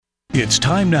It's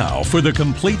time now for The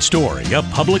Complete Story, a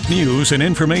public news and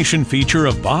information feature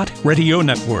of Bott Radio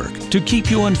Network to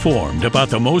keep you informed about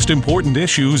the most important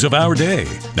issues of our day.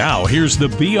 Now, here's the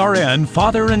BRN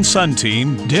father and son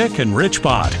team, Dick and Rich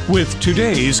Bott, with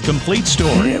today's Complete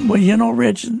Story. Well, you know,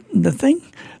 Rich, the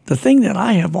thing that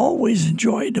I have always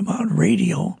enjoyed about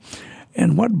radio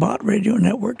and what Bott Radio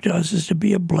Network does is to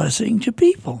be a blessing to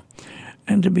people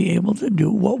and to be able to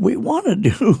do what we want to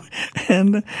do.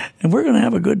 And we're going to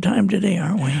have a good time today,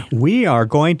 aren't we? We are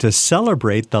going to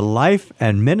celebrate the life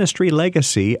and ministry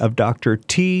legacy of Dr.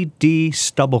 T.D.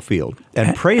 Stubblefield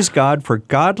and praise God for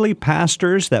godly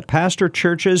pastors that pastor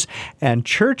churches and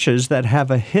churches that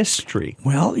have a history.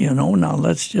 Well, you know, now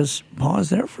let's just pause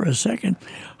there for a second.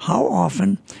 How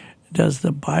often does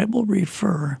the Bible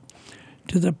refer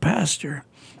to the pastor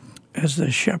as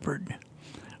the shepherd?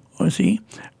 Well, see,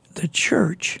 the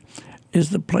church is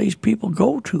the place people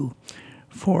go to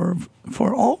for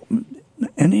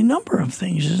any number of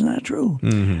things. Isn't that true?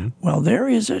 Mm-hmm. Well, there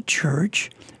is a church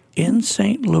in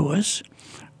St. Louis,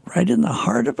 right in the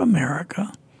heart of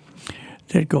America,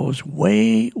 that goes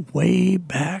way, way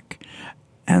back.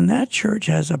 And that church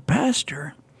has a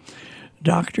pastor,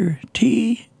 Dr.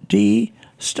 T.D.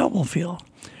 Stubblefield,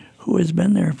 who has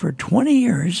been there for 20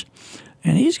 years,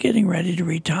 and he's getting ready to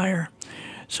retire.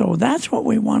 So that's what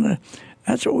we want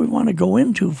to go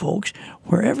into, folks.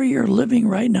 Wherever you're living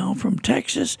right now, from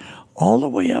Texas all the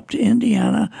way up to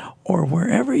Indiana or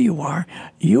wherever you are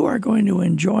going to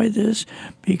enjoy this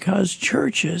because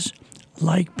churches,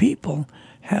 like people,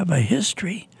 have a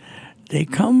history. They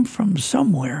come from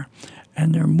somewhere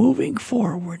and they're moving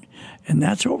forward. And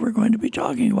that's what we're going to be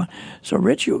talking about. So,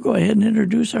 Rich, you'll go ahead and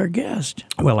introduce our guest.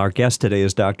 Well, our guest today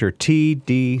is Dr.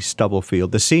 T.D.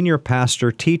 Stubblefield, the senior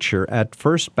pastor-teacher at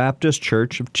First Baptist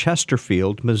Church of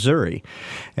Chesterfield, Missouri.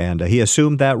 And he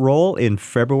assumed that role in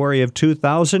February of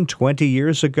 2000, 20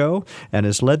 years ago, and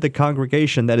has led the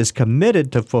congregation that is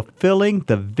committed to fulfilling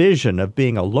the vision of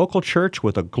being a local church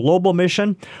with a global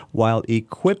mission while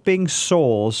equipping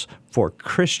souls for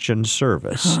Christian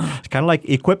service. It's kind of like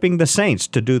equipping the saints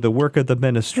to do the work of the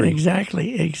ministry.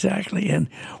 Exactly. And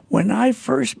when I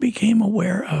first became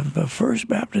aware of the First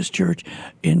Baptist Church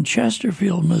in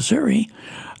Chesterfield, Missouri,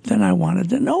 then I wanted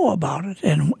to know about it.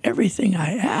 And everything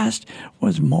I asked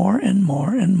was more and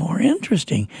more and more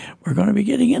interesting. We're going to be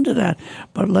getting into that.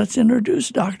 But let's introduce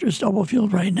Dr.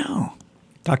 Stubblefield right now.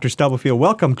 Dr. Stubblefield,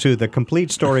 welcome to the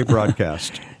Complete Story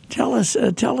broadcast. Tell us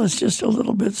just a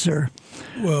little bit, sir.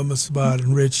 Well, Mr. Bott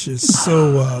and Rich, it's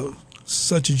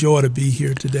such a joy to be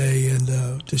here today and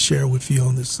to share with you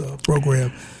on this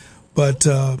program. But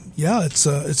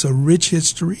it's a rich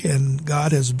history, and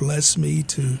God has blessed me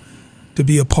to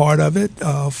be a part of it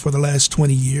for the last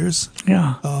 20 years.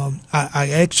 Yeah. I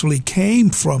actually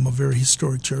came from a very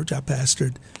historic church. I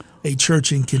pastored a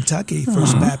church in Kentucky,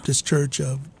 First Baptist Church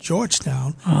of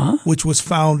Georgetown, which was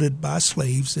founded by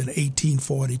slaves in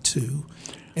 1842.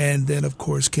 And then, of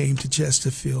course, came to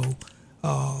Chesterfield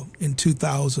in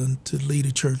 2000 to lead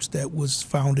a church that was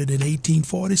founded in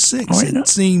 1846. It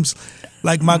seems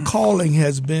like my calling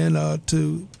has been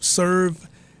to serve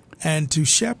and to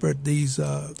shepherd these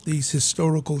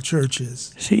historical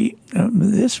churches. See,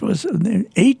 this was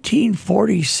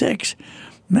 1846.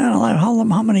 Man,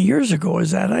 how many years ago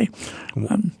is that?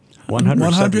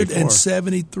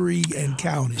 173 and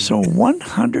counting. So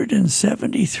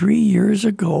 173 years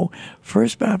ago,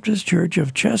 First Baptist Church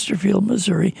of Chesterfield,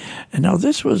 Missouri. And now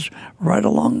this was right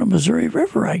along the Missouri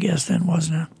River, I guess, then,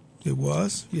 wasn't it? It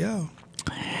was, yeah.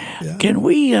 Can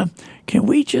we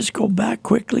just go back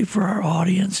quickly for our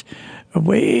audience?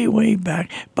 Way, way back.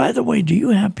 By the way, do you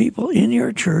have people in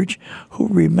your church who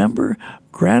remember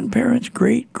grandparents,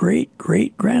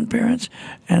 great-great-great-grandparents,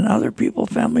 and other people,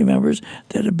 family members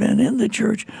that have been in the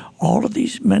church all of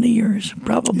these many years,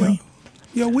 probably?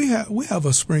 Yeah, we have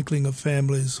a sprinkling of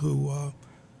families who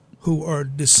are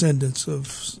descendants of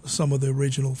some of the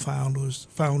original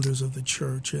founders of the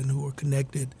church and who are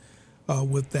connected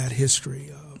with that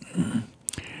history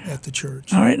at the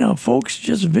church. All right, now, folks,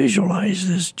 just visualize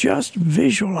this.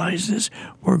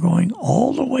 We're going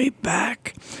all the way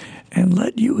back and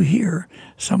let you hear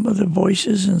some of the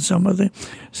voices and some of the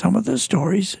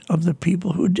stories of the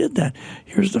people who did that.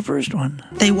 Here's the first one.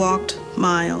 They walked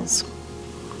miles,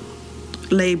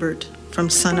 labored from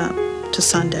sunup to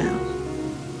sundown,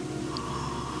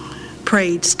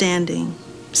 prayed standing,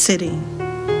 sitting,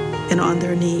 and on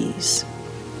their knees.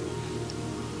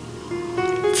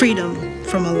 Freedom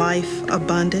from a life of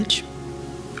bondage,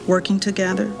 working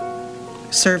together,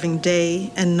 serving day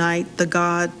and night the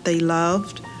God they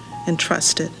loved and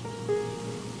trusted.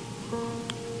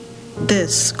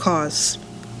 This caused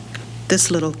this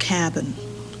little cabin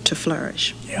to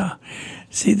flourish. Yeah.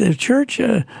 See, the church,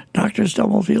 Dr.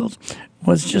 Stubblefield,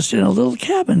 was just in a little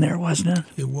cabin there, wasn't it?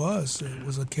 It was. It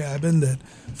was a cabin that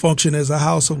functioned as a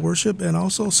house of worship and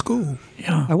also school.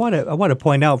 Yeah. I want to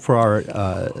point out for our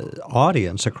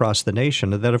audience across the nation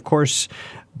that, of course,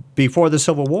 before the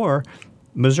Civil War,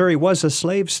 Missouri was a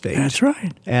slave state. That's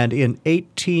right. And in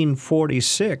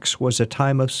 1846 was a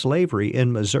time of slavery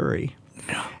in Missouri.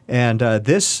 Yeah. And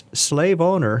this slave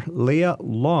owner, Leah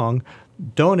Long,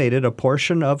 donated a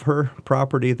portion of her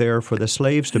property there for the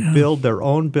slaves to build their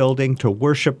own building to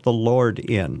worship the Lord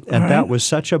in. And that was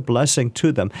such a blessing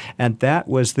to them. And that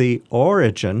was the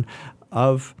origin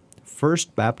of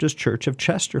First Baptist Church of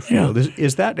Chesterfield. Yeah.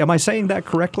 Is that, am I saying that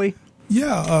correctly?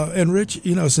 Yeah, and Rich,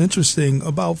 it's interesting.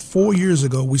 About 4 years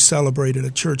ago, we celebrated a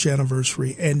church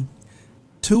anniversary, and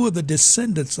two of the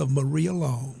descendants of Maria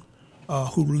Long,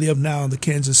 who live now in the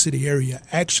Kansas City area,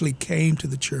 actually came to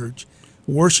the church,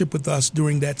 worshiped with us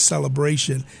during that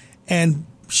celebration, and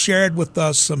shared with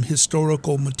us some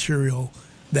historical material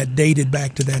that dated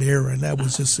back to that era, and that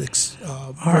was just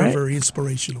very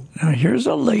inspirational. Now, here's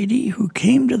a lady who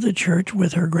came to the church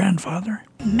with her grandfather.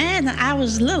 Man, I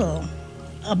was little.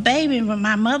 A baby when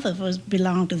my mother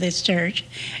belonged to this church,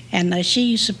 and she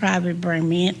used to probably bring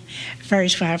me in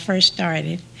first when I first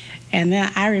started. And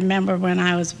then I remember when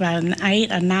I was about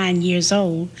 8 or 9 years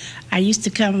old, I used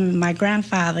to come with my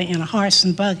grandfather in a horse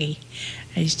and buggy.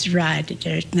 I used to ride to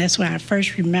church, and that's when I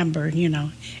first remember,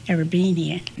 ever being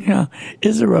here. Yeah.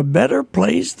 Is there a better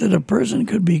place that a person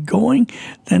could be going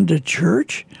than to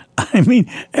church? I mean,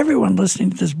 everyone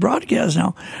listening to this broadcast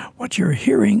now, what you're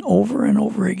hearing over and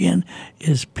over again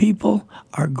is people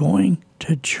are going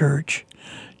to church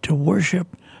to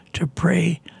worship, to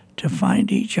pray, to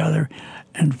find each other,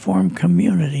 and form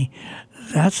community.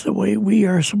 That's the way we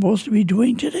are supposed to be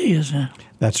doing today, isn't it?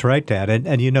 That's right, Dad. And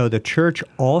the church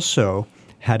also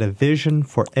had a vision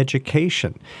for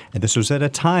education. And this was at a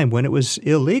time when it was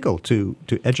illegal to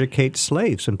educate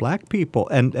slaves and black people.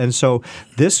 And so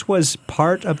this was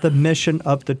part of the mission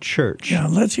of the church. Yeah,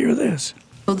 let's hear this.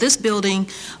 So this building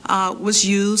was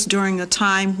used during a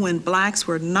time when blacks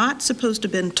were not supposed to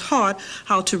have been taught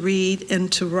how to read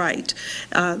and to write.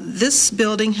 This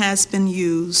building has been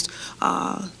used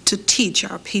to teach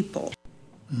our people.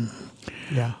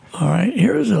 Yeah. All right,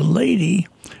 here's a lady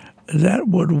that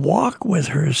would walk with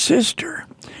her sister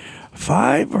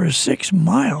 5 or 6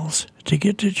 miles to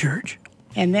get to church.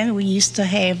 And then we used to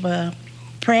have a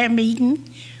prayer meeting.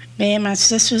 Me and my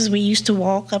sisters, we used to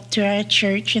walk up to our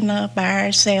church by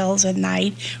ourselves at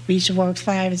night. We used to walk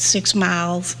 5 or 6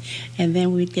 miles, and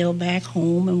then we'd go back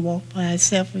home and walk by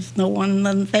ourselves with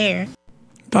nothing there.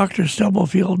 Dr.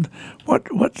 Stubblefield,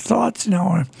 what thoughts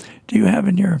now do you have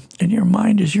in your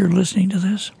mind as you're listening to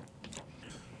this?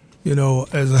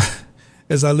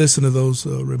 As I listen to those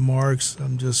remarks,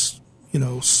 I'm just,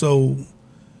 so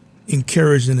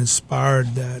encouraged and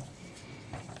inspired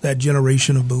that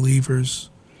generation of believers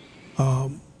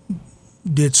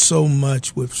did so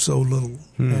much with so little,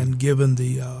 and given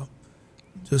the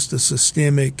just the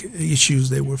systemic issues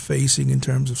they were facing in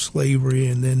terms of slavery,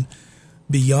 and then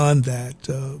beyond that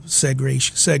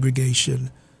segregation,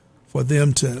 for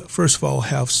them to first of all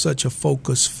have such a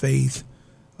focused faith,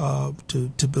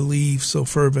 to believe so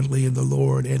fervently in the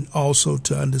Lord, and also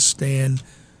to understand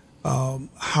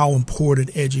how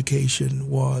important education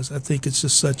was. I think it's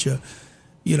just such an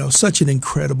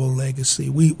incredible legacy.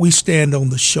 We stand on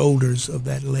the shoulders of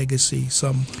that legacy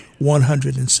some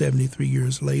 173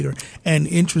 years later. And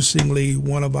interestingly,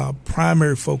 one of our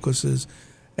primary focuses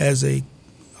as a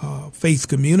faith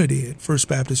community at First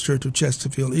Baptist Church of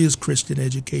Chesterfield is Christian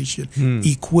education,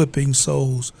 equipping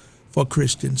souls for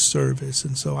Christian service.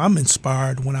 And so I'm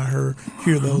inspired when I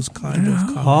hear those kind of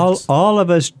comments. All of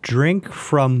us drink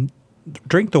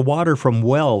the water from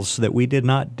wells that we did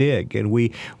not dig, and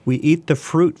we eat the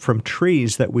fruit from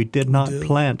trees that we did not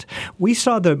plant. We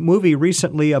saw the movie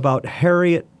recently about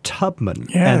Harriet Tubman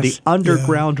and the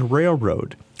Underground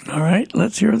Railroad. All right,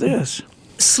 let's hear this.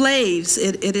 Slaves,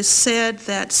 it is said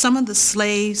that some of the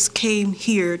slaves came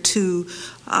here to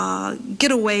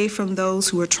get away from those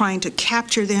who were trying to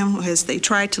capture them as they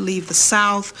tried to leave the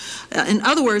South. In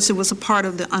other words, it was a part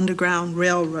of the Underground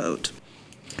Railroad.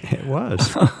 It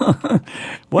was.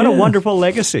 What a wonderful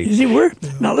legacy. You see,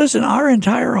 now listen, our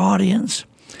entire audience,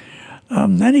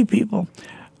 many people,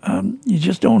 you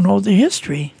just don't know the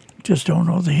history.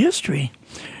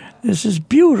 This is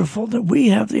beautiful that we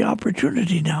have the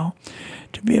opportunity now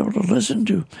to be able to listen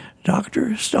to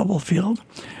Dr. Stubblefield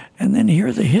and then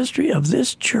hear the history of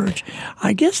this church.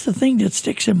 I guess the thing that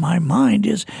sticks in my mind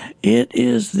is it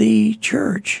is the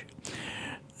church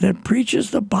that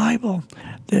preaches the Bible,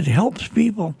 that helps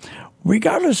people,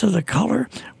 regardless of the color.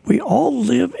 We all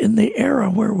live in the era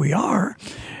where we are.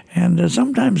 And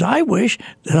sometimes I wish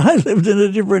that I lived in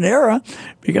a different era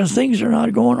because things are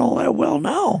not going all that well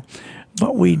now.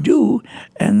 But we do.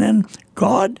 And then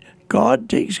God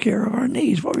takes care of our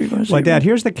needs. What were you going to say? Well, Dad,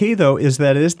 here's the key, though, is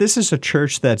that this is a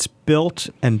church that's built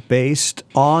and based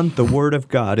on the Word of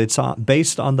God. It's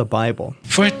based on the Bible.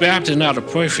 First Baptist is not a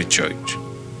perfect church,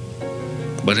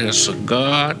 but it's a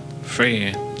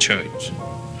God-fearing church,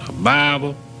 a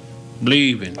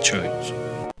Bible-believing church.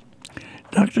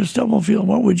 Dr. Stubblefield,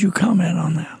 what would you comment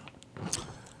on that?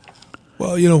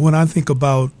 Well, when I think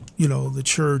about, the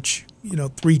church,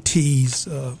 three T's,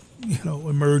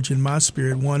 emerge in my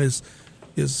spirit. One is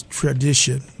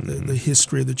tradition, the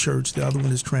history of the church. The other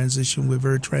one is transition. We're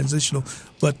very transitional.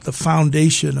 But the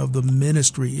foundation of the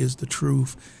ministry is the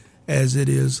truth as it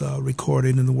is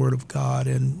recorded in the Word of God.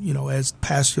 And, as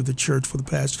pastor of the church for the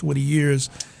past 20 years,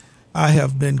 I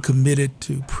have been committed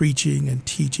to preaching and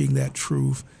teaching that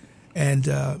truth. And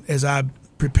as I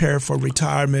prepare for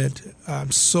retirement,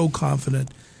 I'm so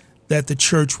confident that the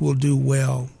church will do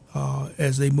well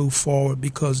as they move forward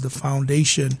because the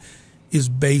foundation is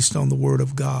based on the Word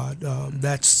of God.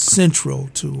 That's central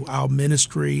to our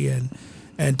ministry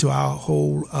and to our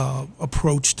whole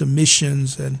approach to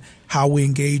missions and how we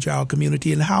engage our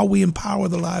community and how we empower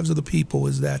the lives of the people.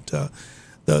 Is that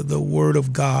the Word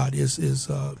of God is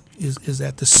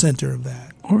at the center of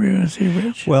that. What were you going to say,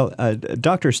 Rich? Well,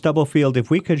 Dr. Stubblefield, if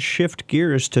we could shift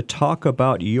gears to talk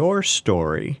about your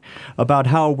story, about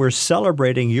how we're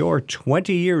celebrating your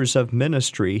 20 years of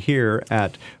ministry here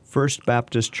at First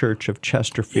Baptist Church of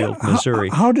Chesterfield, Missouri.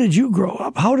 How did you grow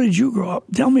up?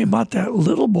 Tell me about that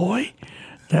little boy.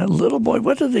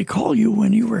 What did they call you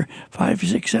when you were 5,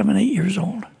 6, 7, 8 years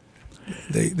old?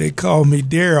 They call me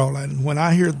Daryl, and when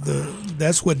I hear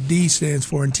that's what D stands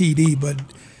for in TD, but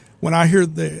when I hear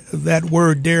that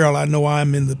word Daryl, I know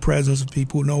I'm in the presence of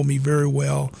people who know me very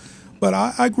well. But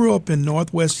I grew up in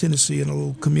Northwest Tennessee in a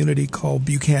little community called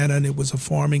Buchanan. It was a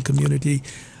farming community.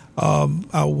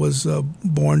 I was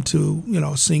born to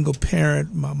a single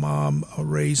parent. My mom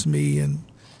raised me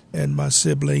and my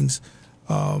siblings.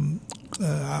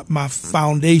 My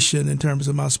foundation in terms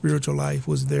of my spiritual life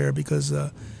was there because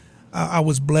I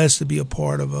was blessed to be a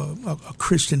part of a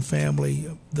Christian family.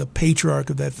 The patriarch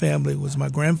of that family was my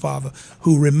grandfather,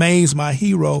 who remains my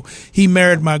hero. He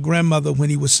married my grandmother when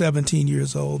he was 17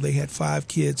 years old. They had 5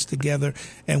 kids together,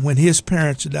 and when his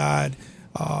parents died,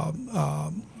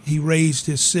 he raised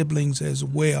his siblings as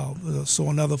well, so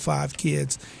another 5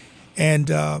 kids. And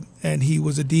he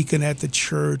was a deacon at the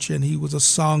church, and he was a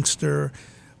songster.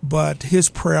 But his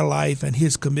prayer life and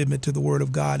his commitment to the Word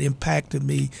of God impacted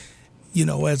me,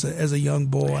 as a young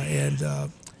boy,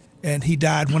 and he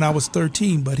died when I was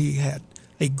 13. But he had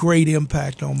a great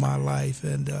impact on my life,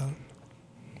 and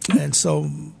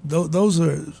so those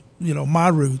are my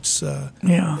roots. A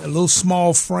little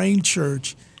small frame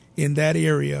church in that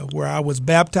area where I was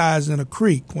baptized in a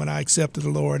creek when I accepted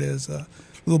the Lord as a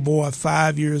little boy,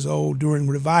 5 years old, during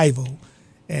revival,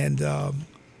 and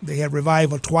they had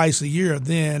revival twice a year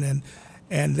then,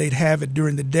 and they'd have it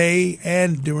during the day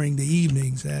and during the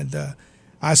evenings. And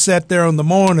I sat there on the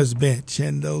mourner's bench,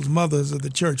 and those mothers of the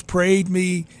church prayed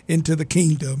me into the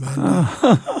kingdom. And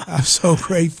I'm so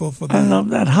grateful for that. I love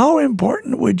that. How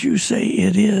important would you say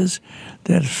it is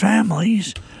that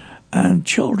families and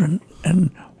children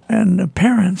and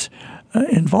parents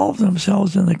involve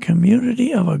themselves in the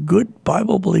community of a good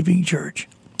Bible-believing church?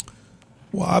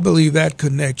 Well, I believe that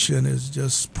connection is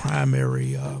just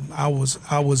primary. I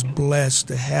was blessed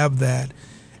to have that,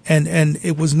 and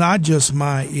it was not just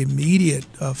my immediate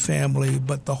family,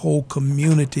 but the whole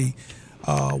community.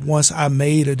 Once I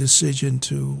made a decision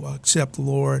to accept the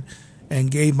Lord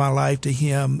and gave my life to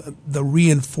Him, the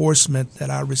reinforcement that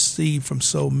I received from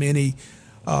so many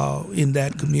in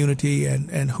that community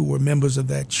and who were members of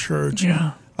that church,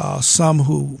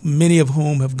 many of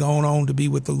whom have gone on to be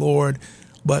with the Lord.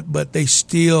 But they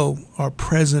still are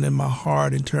present in my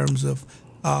heart in terms of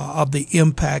the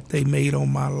impact they made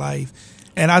on my life,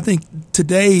 and I think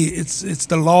today it's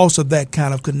the loss of that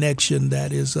kind of connection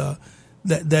that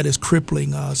is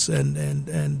crippling us, and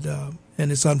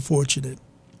it's unfortunate.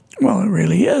 Well, it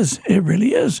really is. It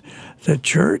really is. The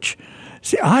church.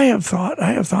 See, I have thought,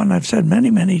 and I've said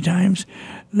many times,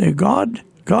 that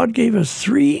God gave us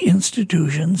 3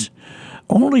 institutions.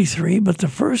 Only 3, but the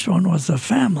first one was the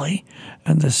family,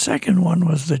 and the second one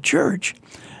was the church.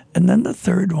 And then the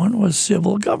third one was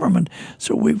civil government,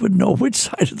 so we would know which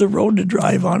side of the road to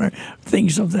drive on or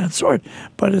things of that sort.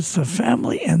 But it's the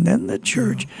family and then the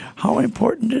church, how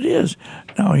important it is.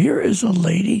 Now, here is a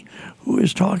lady who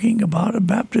is talking about a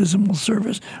baptismal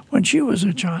service when she was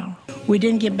a child. We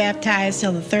didn't get baptized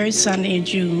till the third Sunday in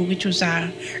June, which was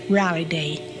our rally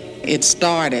day. It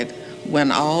started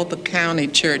when all the county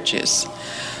churches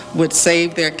would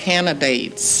save their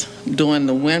candidates during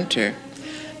the winter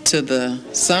to the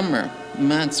summer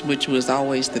months, which was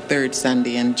always the third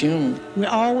Sunday in June. We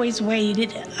always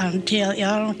waited until,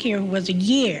 I don't care if it was a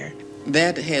year.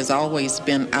 That has always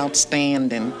been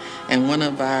outstanding, and one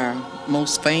of our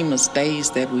most famous days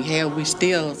that we have, we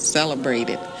still celebrate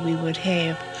it. We would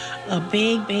have a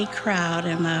big, big crowd,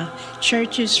 and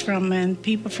churches and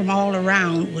people from all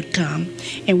around would come,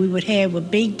 and we would have a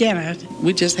big dinner.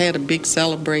 We just had a big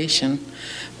celebration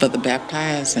for the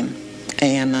baptizing,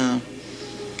 and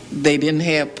they didn't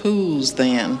have pools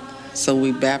then, so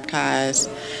we baptized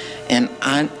in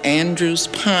Andrews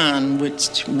Pond,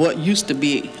 which what used to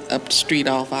be up the street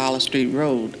off Oliver Street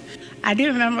Road. I do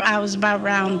remember I was about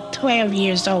around 12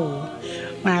 years old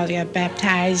when I got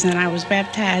baptized, and I was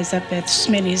baptized up at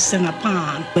Smitty's in a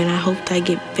pond. And I hope I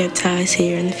get baptized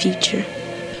here in the future.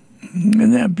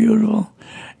 Isn't that beautiful?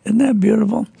 Isn't that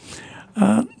beautiful?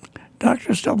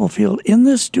 Dr. Stubblefield, in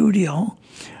the studio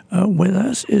with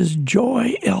us is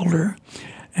Joy Elder,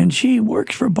 and she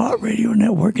works for Bott Radio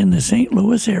Network in the St.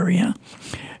 Louis area.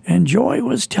 And Joy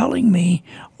was telling me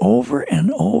over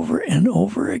and over and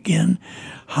over again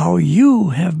how you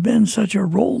have been such a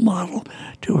role model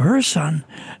to her son.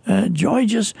 Joy,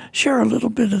 just share a little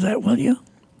bit of that, will you?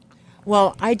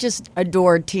 Well, I just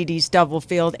adored T.D.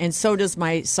 Stubblefield, and so does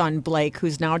my son Blake,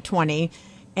 who's now 20.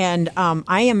 And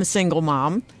I am a single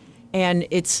mom, and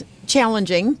it's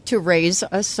challenging to raise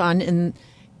a son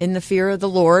in the fear of the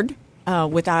Lord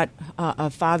without a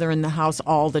father in the house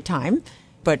all the time.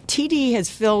 But T.D. has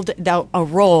filled a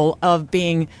role of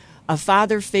being a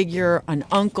father figure, an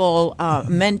uncle,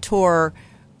 mentor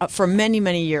for many,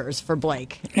 many years for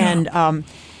Blake. Yeah.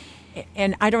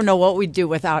 And I don't know what we'd do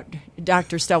without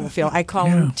Dr. Stubblefield. I call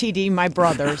him T.D., my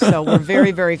brother, so we're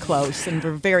very, very close, and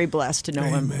we're very blessed to know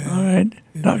him. All right.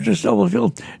 Dr.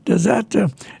 Stubblefield, does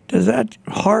that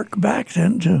hark back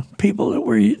then to people that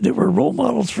were role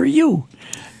models for you?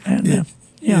 And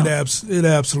It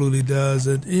absolutely does.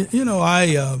 And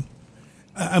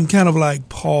I'm kind of like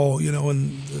Paul,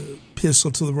 in the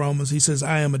epistle to the Romans. He says,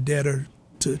 "I am a debtor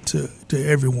to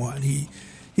everyone."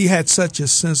 He had such a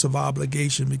sense of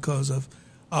obligation because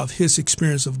of his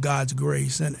experience of God's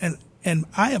grace, and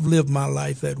I have lived my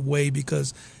life that way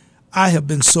because I have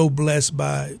been so blessed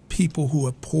by people who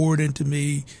have poured into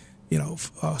me.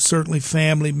 Certainly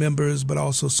family members, but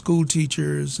also school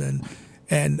teachers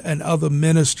and other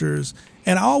ministers.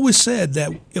 And I always said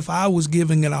that if I was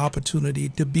given an opportunity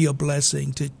to be a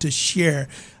blessing, to share,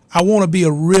 I want to be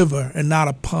a river and not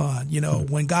a pond.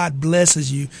 When God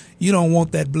blesses you, you don't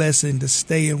want that blessing to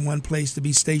stay in one place, to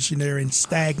be stationary and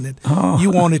stagnant. You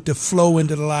want it to flow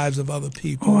into the lives of other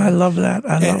people. Oh, I love that.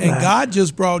 And God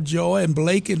just brought Joy and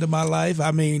Blake into my life. I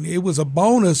mean, it was a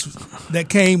bonus that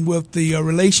came with the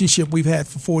relationship we've had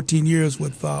for 14 years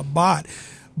with Bott.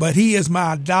 But he is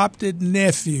my adopted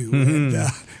nephew,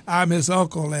 and I'm his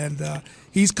uncle, and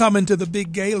he's coming to the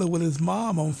big gala with his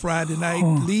mom on Friday night,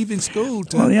 leaving school.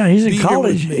 He's in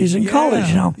college. He's in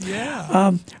college now.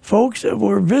 Yeah. Folks,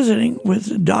 we're visiting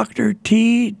with Dr.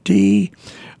 T.D.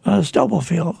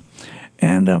 Stubblefield,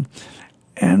 and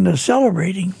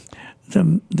celebrating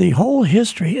the whole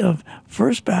history of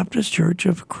First Baptist Church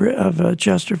of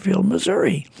Chesterfield,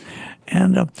 Missouri.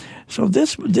 And so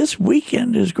this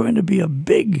weekend is going to be a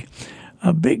big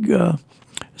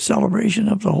celebration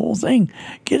of the whole thing.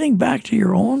 Getting back to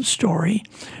your own story,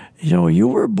 you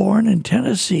were born in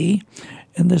Tennessee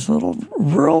in this little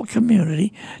rural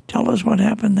community. Tell us what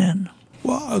happened then.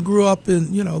 Well, I grew up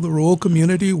in, the rural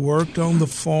community, worked on the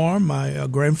farm. My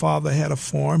grandfather had a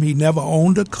farm. He never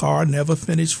owned a car, never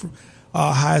finished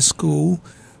high school.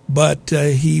 But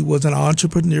he was an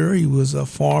entrepreneur. He was a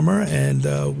farmer,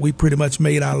 and we pretty much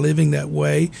made our living that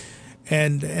way.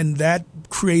 And that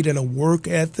created a work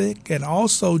ethic and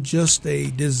also just a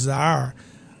desire.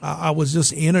 I was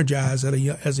just energized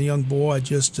as a young boy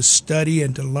just to study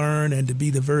and to learn and to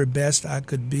be the very best I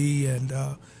could be, and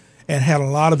had a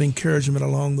lot of encouragement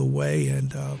along the way.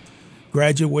 And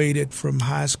graduated from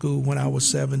high school when I was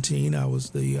 17. I was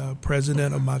the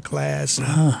president of my class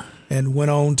and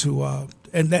went on to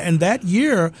and that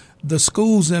year, the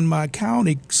schools in my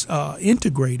county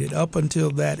integrated. Up until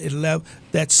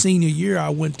that senior year, I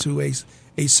went to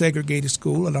a segregated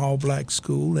school, an all-black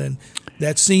school, and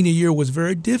that senior year was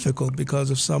very difficult because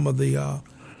of some of the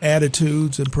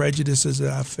attitudes and prejudices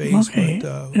that I faced. Okay.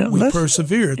 But we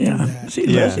persevered through that. See,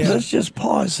 let's just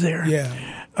pause there.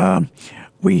 Yeah.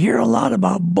 We hear a lot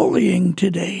about bullying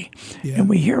today, and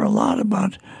we hear a lot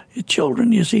about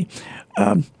children. You see,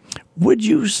 would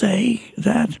you say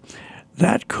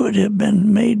that could have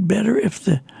been made better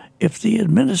if the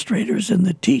administrators and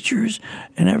the teachers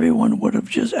and everyone would have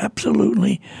just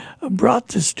absolutely brought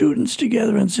the students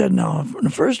together and said, now,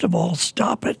 first of all,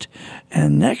 stop it,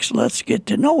 and next, let's get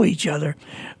to know each other.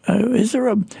 In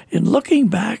looking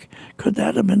back, could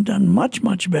that have been done much,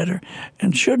 much better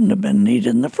and shouldn't have been needed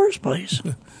in the first place?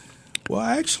 Well,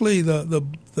 actually, the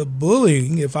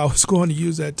bullying, if I was going to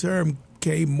use that term,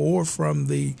 came more from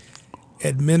the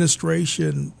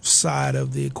administration side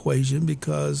of the equation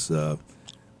because,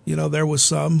 there was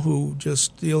some who just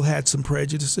still had some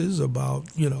prejudices about,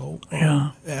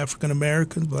 African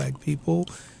Americans, black people.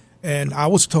 And I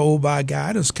was told by a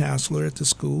guidance counselor at the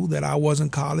school that I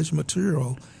wasn't college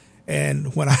material.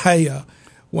 And when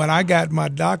I got my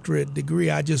doctorate degree,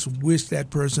 I just wish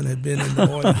that person had been in the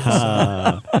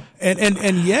audience.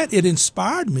 and yet it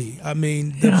inspired me. I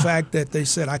mean, the fact that they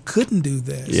said I couldn't do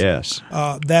this. Yes.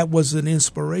 That was an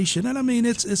inspiration. And I mean,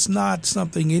 it's not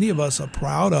something any of us are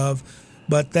proud of.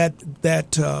 But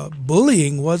that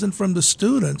bullying wasn't from the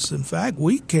students. In fact,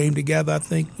 we came together, I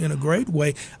think, in a great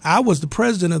way. I was the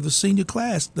president of the senior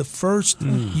class the first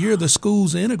year the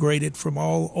schools integrated from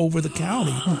all over the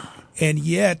county. And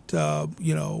yet,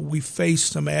 we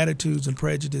faced some attitudes and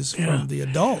prejudice from the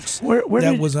adults.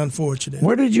 That was unfortunate.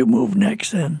 Where did you move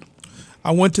next then?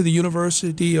 I went to the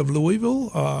University of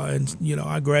Louisville, and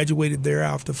I graduated there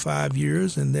after 5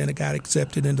 years, and then I got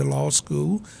accepted into law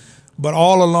school. But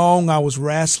all along, I was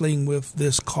wrestling with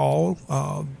this call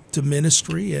to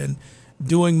ministry and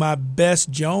doing my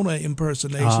best Jonah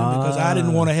impersonation because I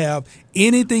didn't want to have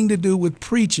anything to do with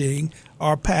preaching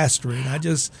or pastoring.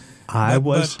 I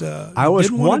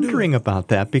was wondering about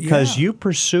that because you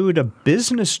pursued a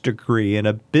business degree and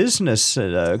a business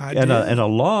and a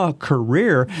law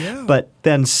career, but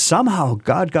then somehow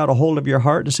God got a hold of your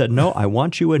heart and said, "No, I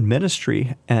want you in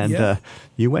ministry," and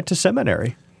you went to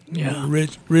seminary. Yeah,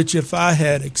 Rich, if I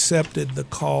had accepted the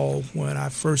call when I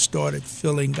first started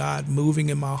feeling God moving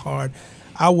in my heart,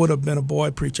 I would have been a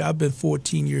boy preacher. I've been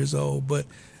 14 years old,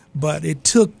 but it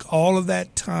took all of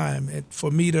that time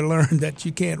for me to learn that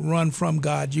you can't run from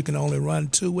God. You can only run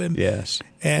to Him. Yes.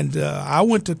 And I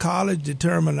went to college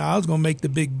determined I was going to make the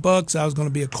big bucks. I was going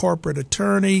to be a corporate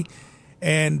attorney,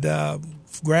 and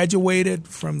graduated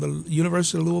from the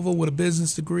University of Louisville with a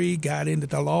business degree, got into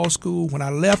the law school. When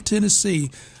I left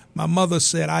Tennessee, my mother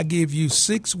said, "I give you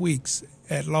 6 weeks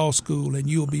at law school and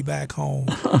you'll be back home."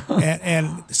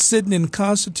 and sitting in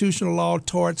constitutional law,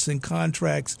 torts, and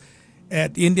contracts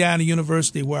at Indiana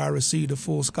University, where I received a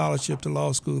full scholarship to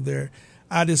law school there,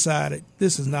 I decided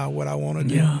this is not what I want to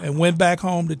do, and went back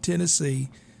home to Tennessee,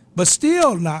 but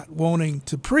still not wanting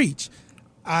to preach.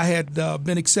 I had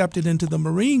been accepted into the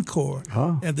Marine Corps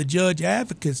and the Judge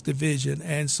Advocates Division,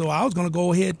 and so I was going to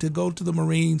go ahead to go to the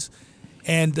Marines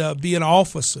and be an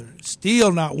officer,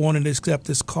 still not wanting to accept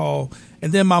this call.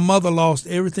 And then my mother lost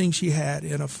everything she had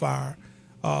in a fire.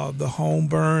 The home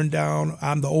burned down.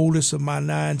 I'm the oldest of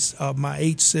my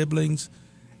 8 siblings,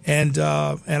 and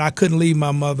I couldn't leave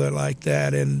my mother like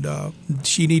that, and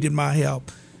she needed my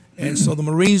help. And so the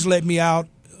Marines let me out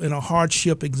in a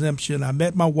hardship exemption. I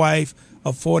met my wife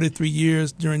of 43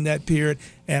 years during that period,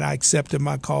 and I accepted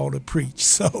my call to preach.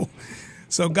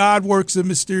 So God works in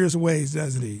mysterious ways,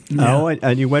 doesn't He? Yeah. Oh,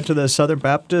 and you went to the Southern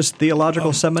Baptist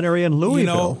Theological Seminary in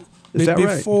Louisville. Is that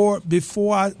right?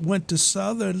 Before I went to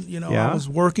Southern, I was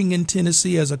working in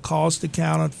Tennessee as a cost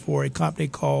accountant for a company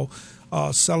called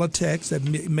Celotex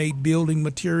that made building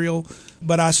material.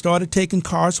 But I started taking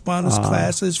correspondence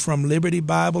classes from Liberty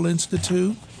Bible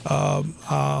Institute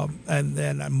and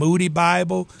then Moody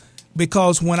Bible,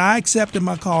 because when I accepted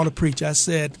my call to preach, I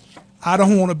said, I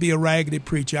don't want to be a raggedy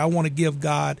preacher. I want to give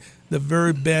God the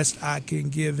very best I can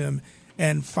give Him.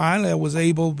 And finally, I was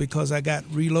able, because I got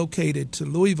relocated to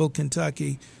Louisville,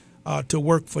 Kentucky, to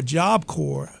work for Job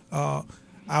Corps.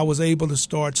 I was able to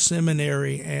start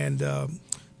seminary, and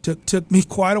took me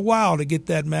quite a while to get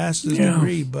that master's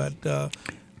degree. But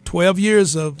 12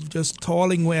 years of just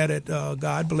toiling at it,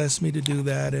 God blessed me to do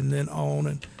that, and then on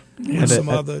and some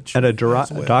other. And a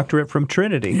doctorate from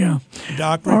Trinity. Yeah.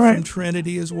 Doctorate from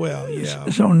Trinity as well, yeah.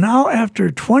 So now after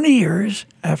 20 years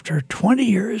of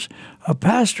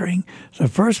pastoring the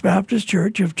First Baptist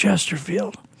Church of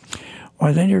Chesterfield,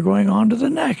 why then you're going on to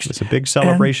the next. It's a big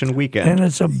celebration weekend. And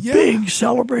it's a big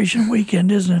celebration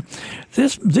weekend, isn't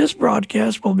it? This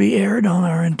broadcast will be aired on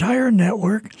our entire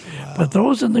network, but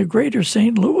those in the greater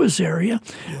St. Louis area,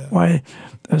 why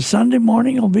Sunday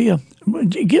morning will be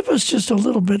give us just a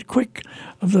little bit quick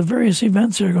of the various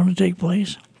events that are going to take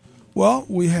place. Well,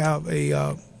 we have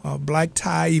a black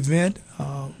tie event,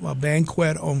 a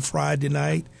banquet on Friday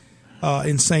night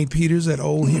in St. Peter's at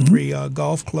Old Henry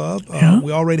Golf Club.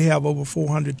 We already have over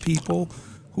 400 people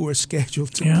who are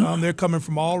scheduled to come. They're coming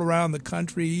from all around the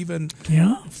country. Even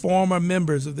former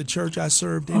members of the church I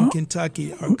served in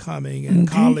Kentucky are coming, and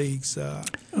colleagues.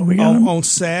 On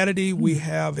Saturday, we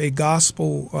have a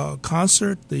gospel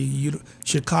concert, the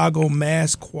Chicago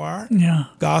Mass Choir.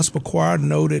 Gospel choir,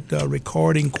 noted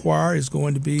recording choir, is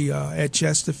going to be at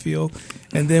Chesterfield.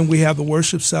 And then we have the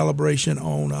worship celebration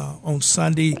on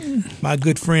Sunday. My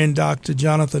good friend, Dr.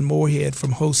 Jonathan Moorhead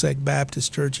from Hosek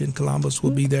Baptist Church in Columbus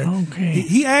will be there.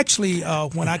 He actually,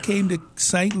 when I came to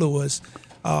St. Louis,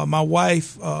 my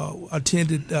wife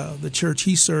attended the church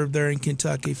he served there in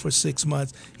Kentucky for 6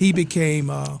 months. He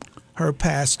became her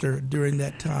pastor during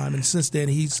that time, and since then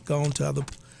he's gone to other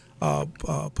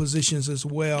positions as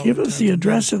well. Give us the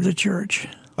address of the church.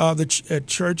 The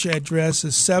church address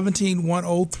is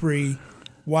 17103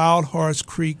 Wild Horse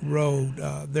Creek Road,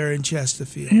 there in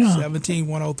Chesterfield.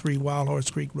 17103 Wild Horse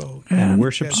Creek Road. And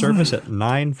worship service at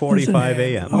 9:45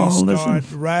 a.m. We start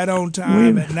right on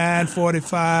time at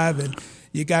 9:45, and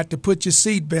you got to put your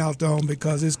seatbelt on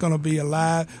because it's going to be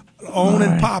alive,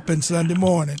 and popping Sunday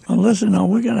morning. Well, listen, now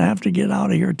we're going to have to get out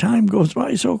of here. Time goes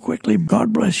by so quickly.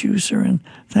 God bless you, sir, and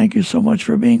thank you so much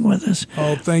for being with us.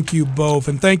 Oh, thank you both,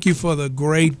 and thank you for the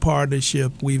great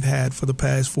partnership we've had for the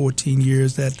past 14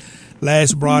 years. That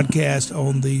last broadcast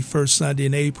on the first Sunday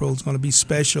in April is going to be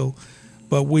special,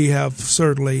 but we have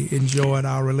certainly enjoyed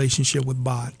our relationship with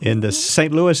Bott. In the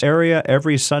St. Louis area,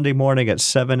 every Sunday morning at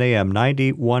 7 a.m.,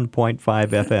 91.5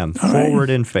 FM, Forward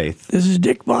in Faith. This is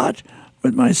Dick Bott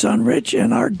with my son Rich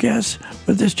and our guests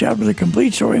with this chapter of The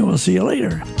Complete Story, and we'll see you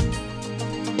later.